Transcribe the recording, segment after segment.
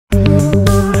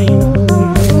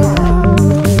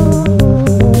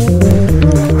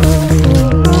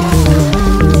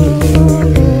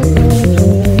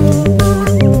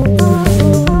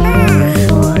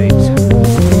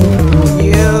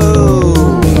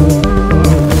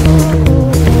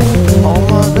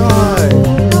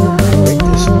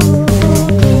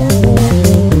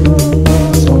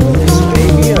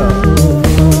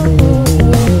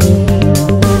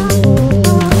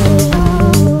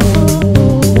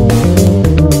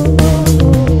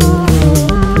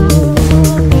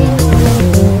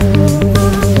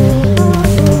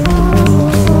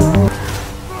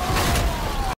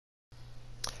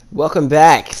welcome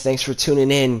back. Thanks for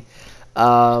tuning in.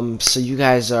 So you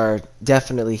guys are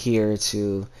definitely here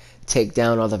to take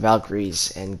down all the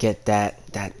Valkyries and get that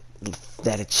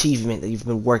achievement that you've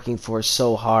been working for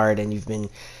so hard, and you've been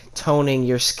toning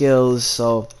your skills.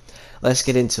 So let's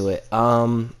get into it.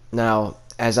 Now,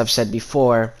 as I've said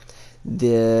before,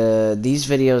 these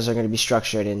videos are going to be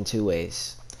structured in two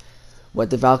ways: what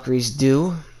the Valkyries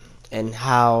do, and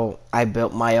how I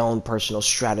built my own personal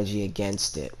strategy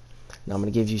against it. Now I'm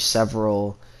going to give you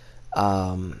several,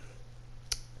 I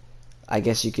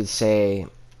guess you could say,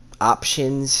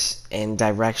 options and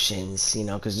directions,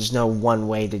 because there's no one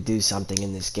way to do something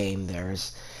in this game.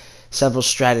 There's several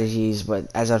strategies, but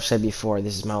as I've said before,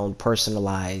 this is my own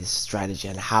personalized strategy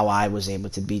and how I was able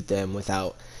to beat them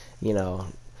without,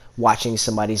 watching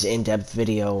somebody's in-depth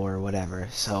video or whatever.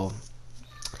 So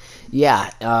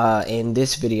yeah, in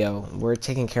this video, we're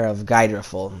taking care of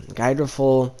Geirdriful.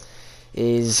 Geirdriful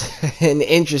is an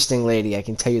interesting lady, I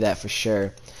can tell you that for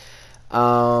sure.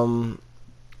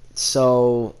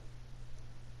 So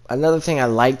another thing I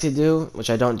like to do, which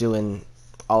I don't do in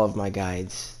all of my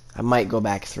guides, I might go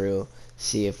back through,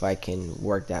 see if I can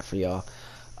work that for y'all.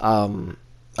 I'll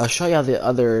show y'all the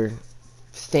other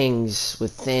things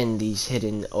within these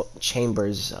hidden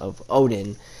chambers of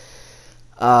Odin.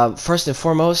 First and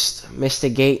foremost,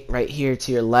 Mystic Gate right here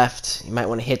to your left. You might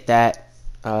want to hit that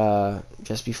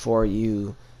just before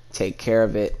you take care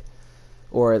of it,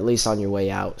 or at least on your way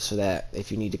out, so that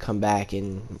if you need to come back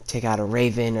and take out a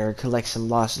raven or collect some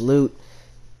lost loot,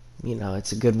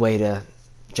 it's a good way to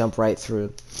jump right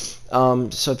through.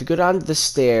 So if you go down the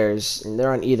stairs, and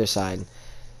they're on either side,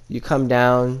 you come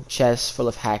down, chest full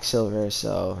of hack silver.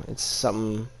 So it's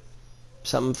something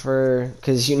for,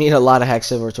 because you need a lot of hack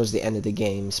silver towards the end of the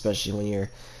game, especially when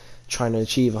you're trying to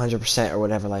achieve 100% or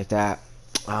whatever like that.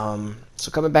 So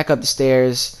coming back up the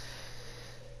stairs,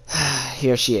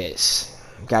 here she is.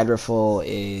 Geirdriful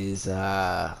is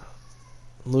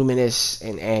luminous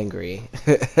and angry.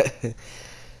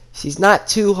 She's not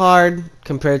too hard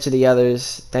compared to the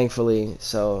others, thankfully,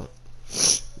 so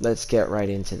let's get right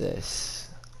into this.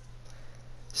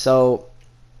 So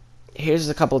here's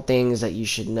a couple things that you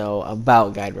should know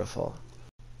about Geirdriful.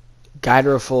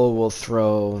 Geirdriful will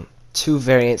throw two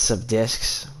variants of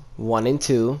discs, 1 and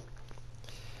 2.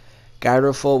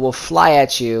 Geirdriful will fly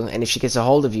at you, and if she gets a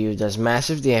hold of you, does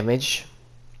massive damage.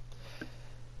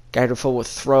 Geirdriful will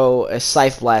throw a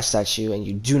scythe blast at you, and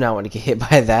you do not want to get hit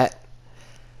by that.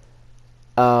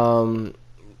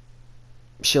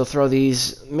 She'll throw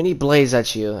these mini blades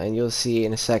at you, and you'll see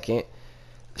in a second.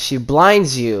 She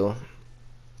blinds you,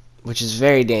 which is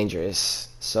very dangerous.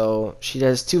 So she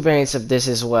does two variants of this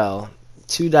as well.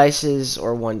 2 dices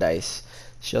or 1 dice.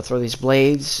 She'll throw these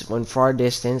blades one far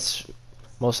distance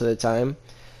most of the time.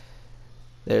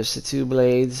 There's the 2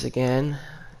 blades again.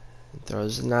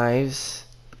 Throws the knives.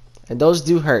 And those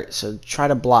do hurt, so try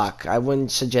to block. I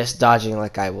wouldn't suggest dodging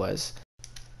like I was.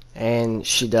 And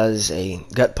she does a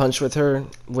gut punch with her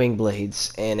wing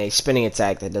blades and a spinning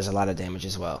attack that does a lot of damage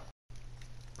as well.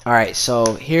 Alright,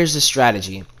 so here's the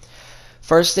strategy.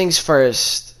 First things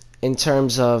first, in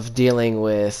terms of dealing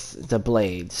with the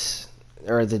blades,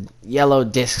 or the yellow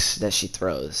discs that she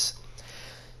throws.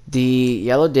 The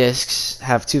yellow discs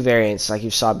have 2 variants, like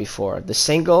you saw before, the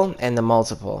single and the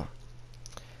multiple.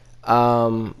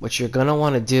 What you're going to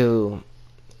want to do,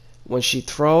 when she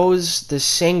throws the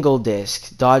single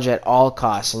disc, dodge at all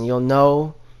costs, and you'll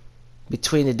know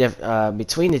between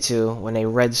the two when a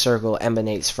red circle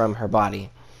emanates from her body.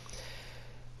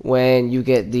 When you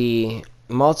get the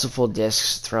multiple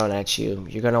discs thrown at you,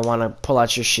 you're going to want to pull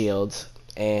out your shield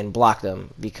and block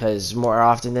them, because more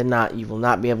often than not, you will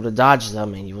not be able to dodge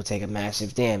them, and you will take a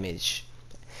massive damage.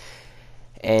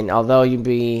 And although you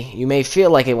may feel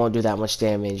like it won't do that much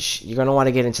damage, you're going to want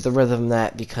to get into the rhythm of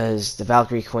that, because the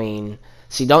Valkyrie Queen...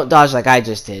 See, don't dodge like I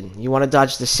just did. You want to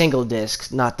dodge the single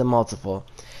disc, not the multiple,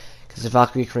 because the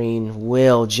Valkyrie Queen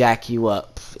will jack you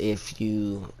up if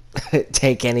you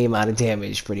take any amount of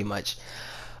damage, pretty much.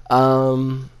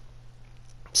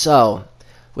 So,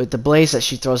 with the blades that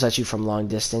she throws at you from long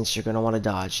distance, you're going to want to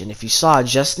dodge. And if you saw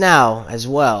just now as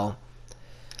well,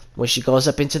 when she goes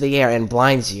up into the air and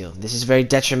blinds you, this is very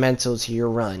detrimental to your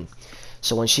run.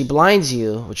 So when she blinds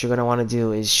you, what you're going to want to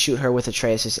do is shoot her with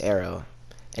Atreus' arrow.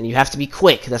 And you have to be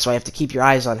quick. That's why you have to keep your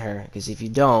eyes on her, because if you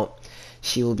don't,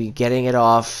 she will be getting it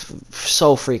off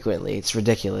so frequently. It's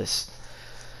ridiculous.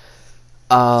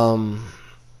 My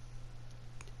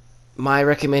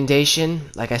recommendation,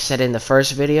 like I said in the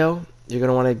first video, you're going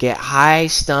to want to get high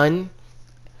stun,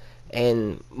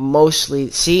 and mostly,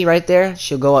 see right there,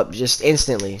 she'll go up just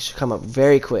instantly. She'll come up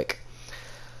very quick.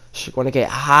 So you're going to get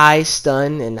high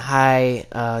stun and high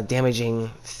damaging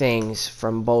things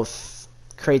from both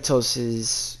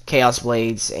Kratos' Chaos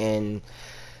Blades and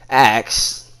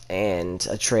Axe and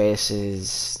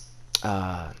Atreus'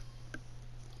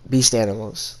 Beast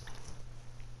Animals.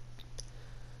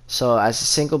 So as a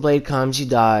single blade comes, you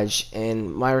dodge,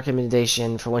 and my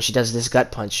recommendation for when she does this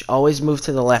gut punch, always move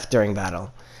to the left during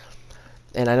battle.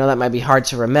 And I know that might be hard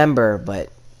to remember, but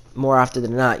more often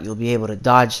than not, you'll be able to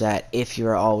dodge that if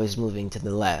you're always moving to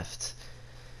the left.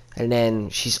 And then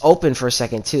she's open for a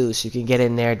second too, so you can get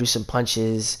in there, do some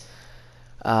punches,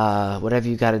 whatever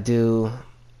you gotta do.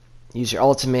 Use your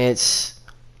ultimates.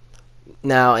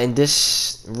 Now, in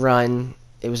this run,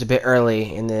 it was a bit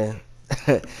early in the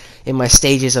in my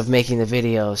stages of making the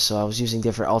video, so I was using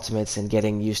different ultimates and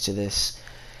getting used to this.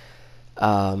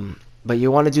 But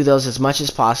you want to do those as much as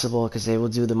possible because they will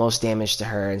do the most damage to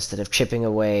her instead of chipping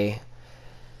away.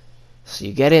 So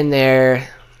you get in there,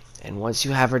 and once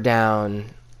you have her down,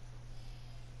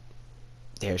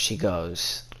 there she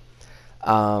goes.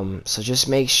 So just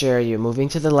make sure you're moving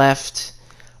to the left.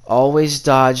 Always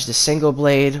dodge the single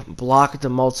blade, block the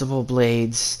multiple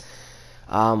blades.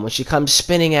 When she comes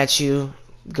spinning at you,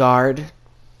 guard.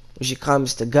 When she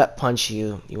comes to gut punch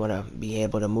you, you want to be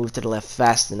able to move to the left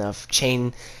fast enough,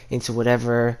 chain into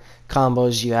whatever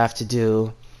combos you have to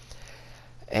do.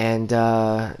 And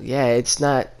yeah, it's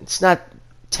not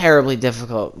terribly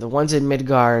difficult. The ones in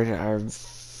Midgard are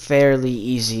fairly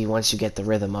easy once you get the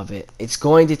rhythm of it. It's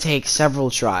going to take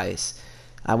several tries.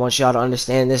 I want y'all to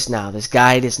understand this now. This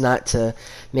guide is not to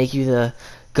make you the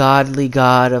godly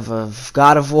god of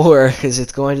God of War, because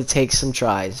it's going to take some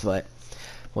tries, but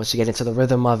once you get into the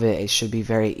rhythm of it, it should be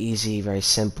very easy, very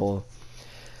simple.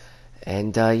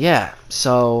 And yeah,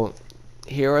 so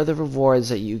here are the rewards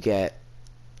that you get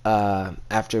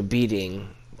after beating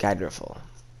Geirdriful.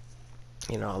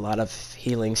 You know, a lot of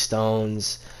healing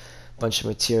stones, a bunch of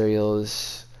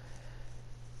materials,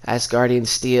 Asgardian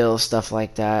steel, stuff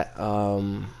like that.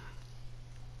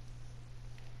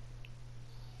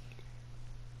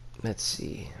 Let's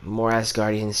see, more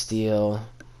Asgardian steel,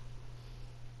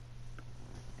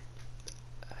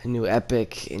 a new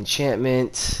epic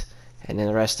enchantment, and then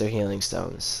the rest are healing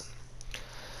stones.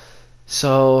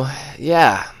 So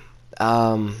yeah,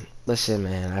 listen,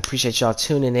 man, I appreciate y'all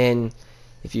tuning in.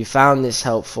 If you found this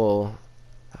helpful,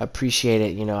 I appreciate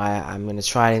it. You know, I'm gonna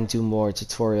try and do more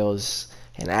tutorials,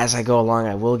 and as I go along,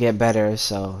 I will get better.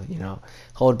 So, you know,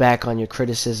 hold back on your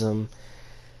criticism.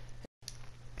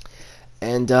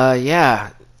 And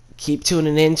yeah, keep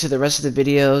tuning in to the rest of the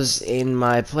videos in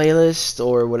my playlist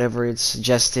or whatever it's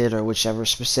suggested, or whichever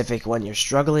specific one you're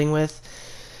struggling with.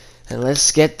 And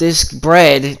let's get this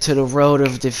bread to the road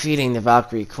of defeating the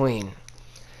Valkyrie Queen.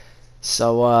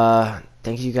 So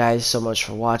thank you guys so much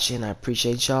for watching. I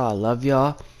appreciate y'all. I love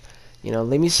y'all. You know,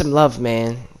 leave me some love,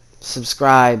 man.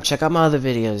 Subscribe. Check out my other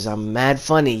videos. I'm mad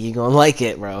funny. You gonna like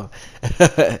it, bro.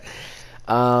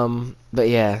 But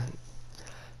yeah.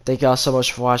 Thank y'all so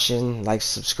much for watching. Like,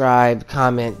 subscribe,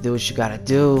 comment, do what you gotta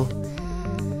do.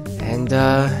 And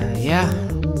yeah.